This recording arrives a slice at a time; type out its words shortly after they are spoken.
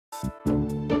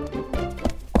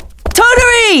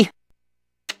Totori!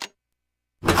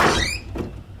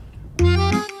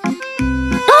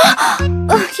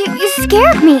 You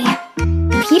scared me.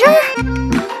 Peter?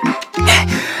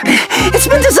 It's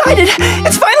been decided!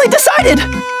 It's finally decided!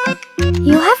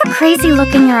 You have a crazy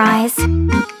look in your eyes.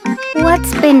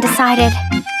 What's been decided?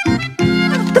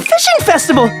 The fishing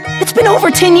festival! It's been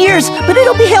over 10 years, but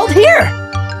it'll be held here!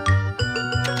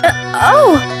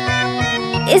 Oh!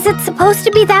 Is it supposed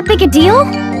to be that big a deal?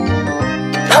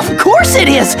 Of course it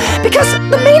is! Because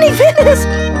the main event is...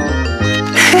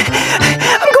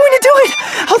 I'm going to do it!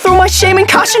 I'll throw my shame and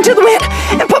caution to the wind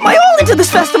and put my all into this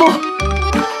festival!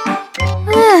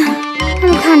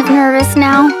 I'm kind of nervous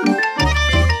now.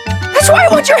 That's why I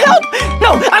want your help!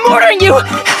 No, I'm ordering you!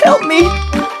 Help me!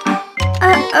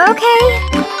 Okay.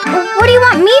 What do you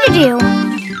want me to do?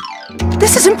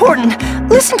 This is important.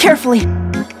 Listen carefully.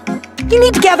 You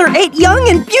need to gather 8 young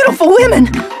and beautiful women.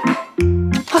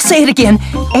 I'll say it again.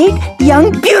 8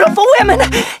 young, beautiful women!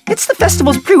 It's the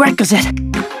festival's prerequisite. 8?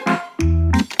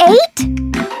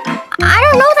 I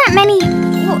don't know that many.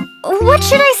 What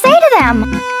should I say to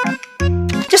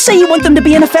them? Just say you want them to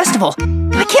be in a festival.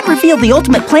 I can't reveal the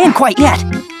ultimate plan quite yet.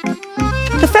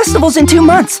 The festival's in 2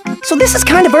 months, so this is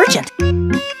kind of urgent. 2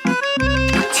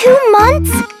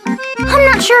 months? I'm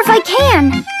not sure if I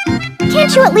can.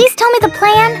 Can't you at least tell me the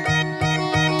plan?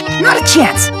 Not a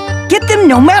chance. Get them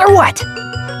no matter what.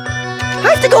 I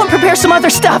have to go and prepare some other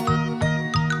stuff.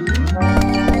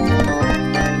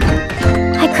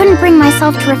 I couldn't bring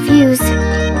myself to refuse.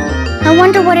 I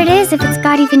wonder what it is if it's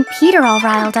got even Peter all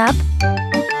riled up.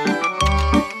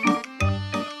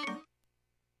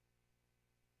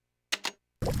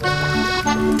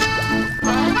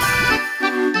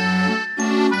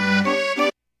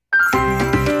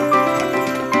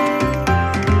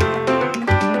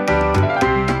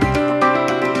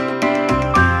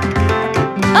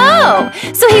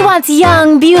 So he wants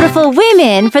young, beautiful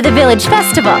women for the village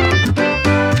festival.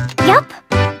 Yup.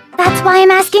 That's why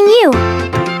I'm asking you.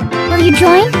 Will you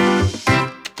join?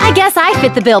 I guess I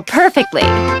fit the bill perfectly.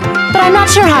 But I'm not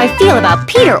sure how I feel about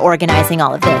Peter organizing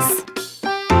all of this.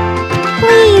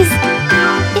 Please.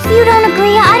 If you don't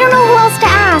agree, I don't know who else to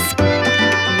ask.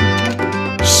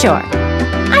 Sure.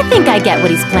 I think I get what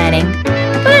he's planning.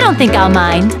 But I don't think I'll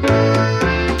mind.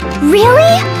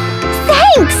 Really?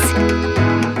 Thanks!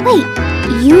 Wait.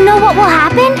 You know what will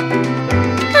happen?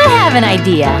 I have an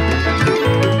idea.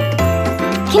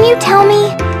 Can you tell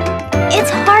me? It's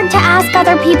hard to ask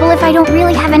other people if I don't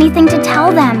really have anything to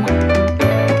tell them.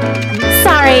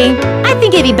 Sorry, I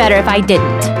think it'd be better if I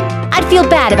didn't. I'd feel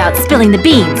bad about spilling the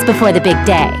beans before the big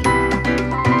day.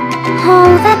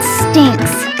 Oh, that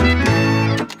stinks.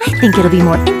 I think it'll be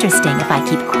more interesting if I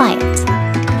keep quiet.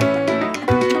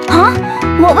 Huh?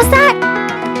 What was that?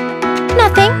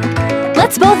 Nothing.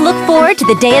 Let's both look forward to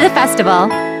the day of the festival.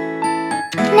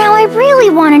 Now I really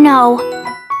want to know.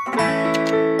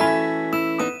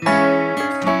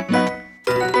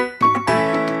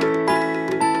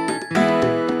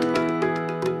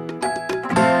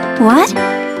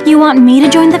 What? You want me to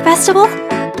join the festival?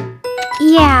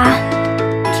 Yeah.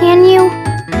 Can you?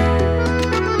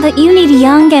 But you need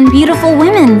young and beautiful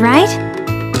women, right?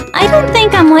 I don't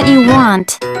think I'm what you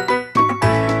want.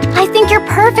 I think you're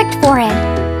perfect for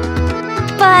it.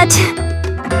 But...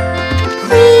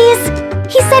 Please!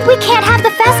 He said we can't have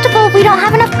the festival if we don't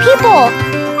have enough people!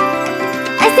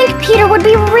 I think Peter would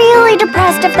be really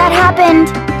depressed if that happened.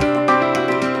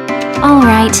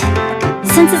 Alright.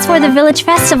 Since it's for the village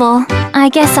festival, I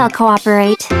guess I'll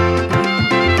cooperate.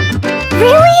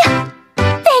 Really?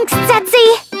 Thanks, Setsi!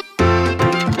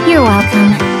 You're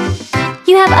welcome.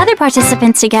 You have other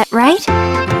participants to get, right?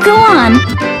 Go on!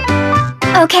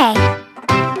 Okay.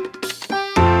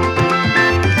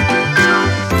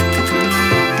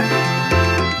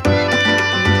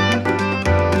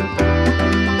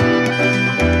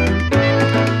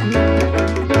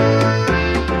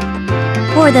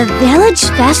 For the village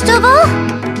festival?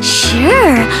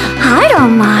 Sure, I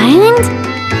don't mind.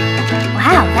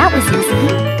 Wow, that was easy.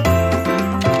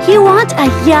 You want a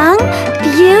young,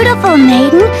 beautiful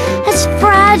maiden as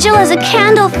fragile as a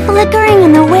candle flickering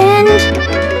in the wind?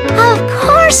 Of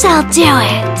course I'll do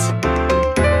it!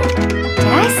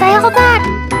 Did I say all that?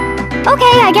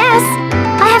 Okay, I guess.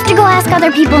 I have to go ask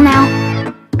other people now.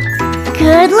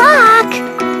 Good luck!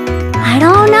 I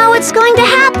don't know what's going to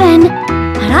happen,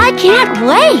 but I can't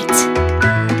wait!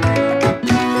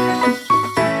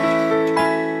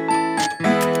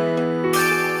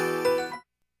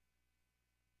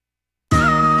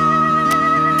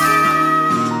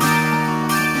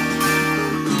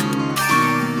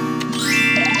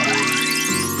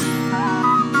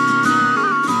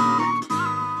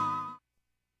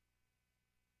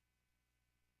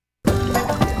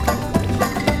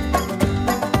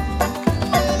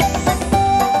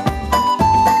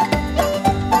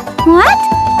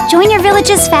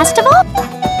 village's festival?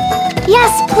 Yes,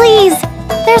 please.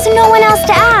 There's no one else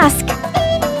to ask.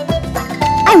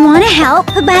 I want to help,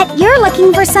 but you're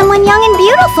looking for someone young and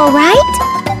beautiful, right?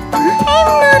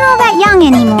 I'm not all that young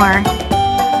anymore.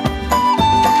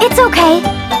 It's okay.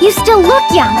 You still look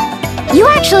young. You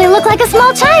actually look like a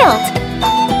small child.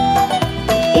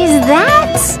 Is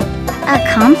that a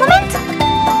compliment?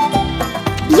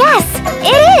 Yes,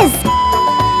 it is.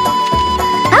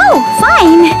 Oh,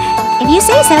 fine. If you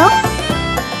say so.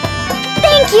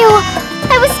 Thank you.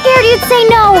 I was scared you'd say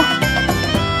no.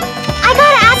 I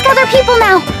gotta ask other people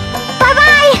now.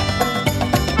 Bye-bye.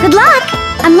 Good luck.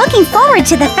 I'm looking forward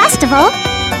to the festival.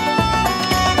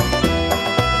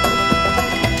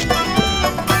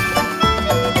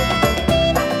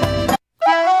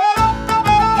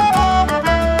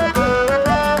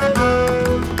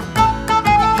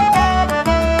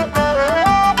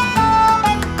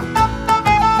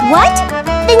 What?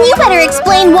 Then you better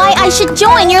explain why I should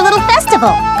join your little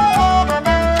festival.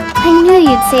 I knew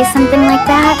you'd say something like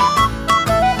that.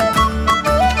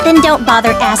 Then don't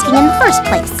bother asking in the first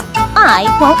place. I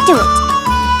won't do it.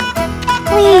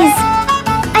 Please.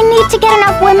 I need to get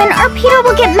enough women or Peter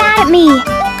will get mad at me.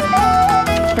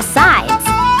 Besides,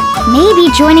 maybe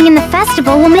joining in the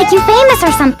festival will make you famous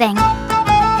or something.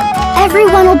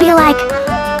 Everyone will be like,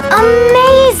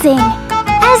 amazing!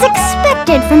 As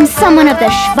expected from someone of the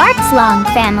Schwarzlang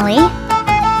family.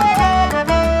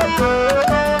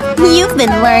 You've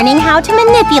been learning how to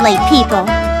manipulate people.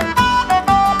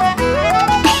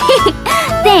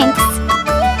 Thanks.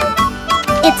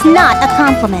 It's not a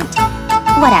compliment.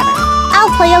 Whatever.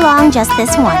 I'll play along just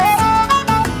this once.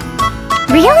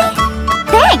 Really?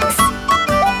 Thanks.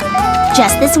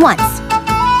 Just this once.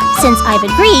 Since I've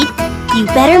agreed, you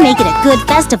better make it a good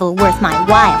festival worth my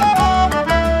while.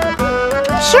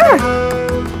 Sure.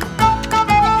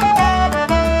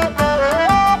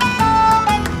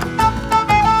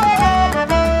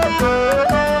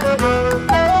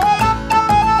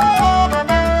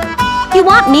 You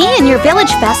want me in your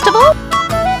village festival?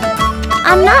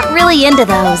 I'm not really into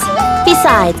those.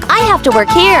 Besides, I have to work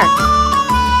here.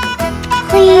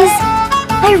 Please,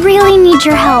 I really need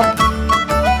your help.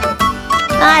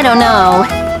 I don't know.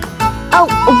 Oh,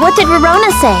 what did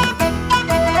Rorona say?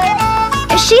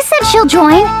 She said she'll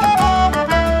join.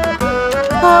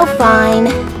 Oh, fine.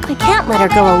 I can't let her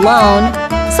go alone,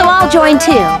 so I'll join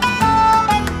too.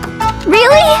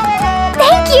 Really?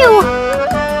 Thank you!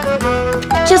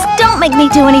 Just don't make me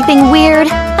do anything weird.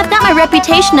 I've got my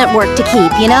reputation at work to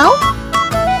keep, you know?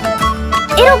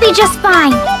 It'll be just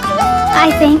fine,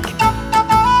 I think.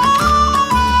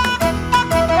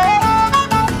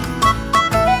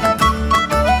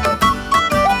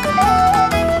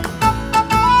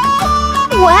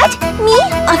 What? Me?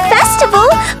 A festival?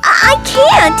 I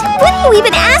can't! What are you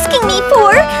even asking me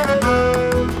for?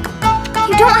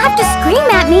 You don't have to scream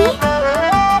at me.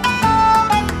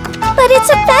 But it's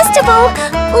a festival!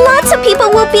 Lots of people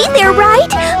will be there, right?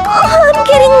 Oh, I'm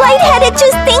getting lightheaded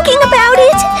just thinking about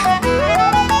it!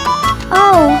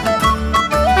 Oh,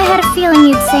 I had a feeling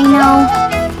you'd say no.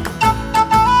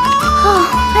 Oh,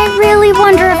 I really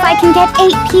wonder if I can get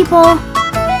 8 people.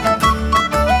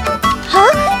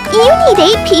 Huh? You need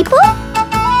 8 people?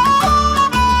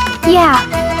 Yeah,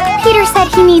 Peter said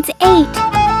he needs 8.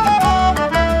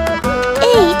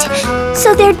 8?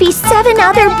 So there'd be 7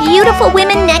 other beautiful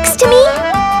women next to me?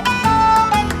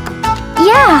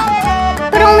 Yeah,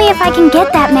 but only if I can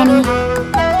get that many.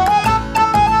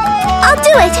 I'll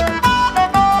do it!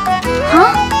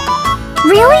 Huh?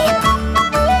 Really?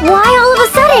 Why all of a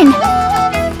sudden?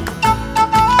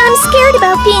 I'm scared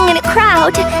about being in a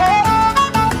crowd.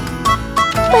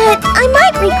 But I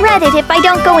might regret it if I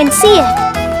don't go and see it.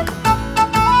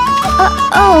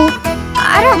 Oh,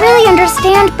 I don't really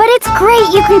understand, but it's great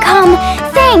you can come.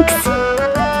 Thanks.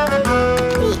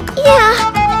 Yeah,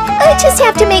 I just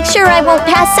have to make sure I won't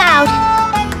pass out.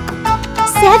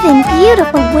 7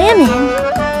 beautiful women.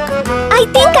 I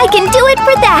think I can do it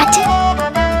for that.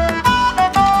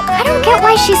 I don't get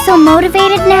why she's so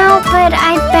motivated now, but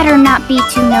I'd better not be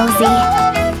too nosy.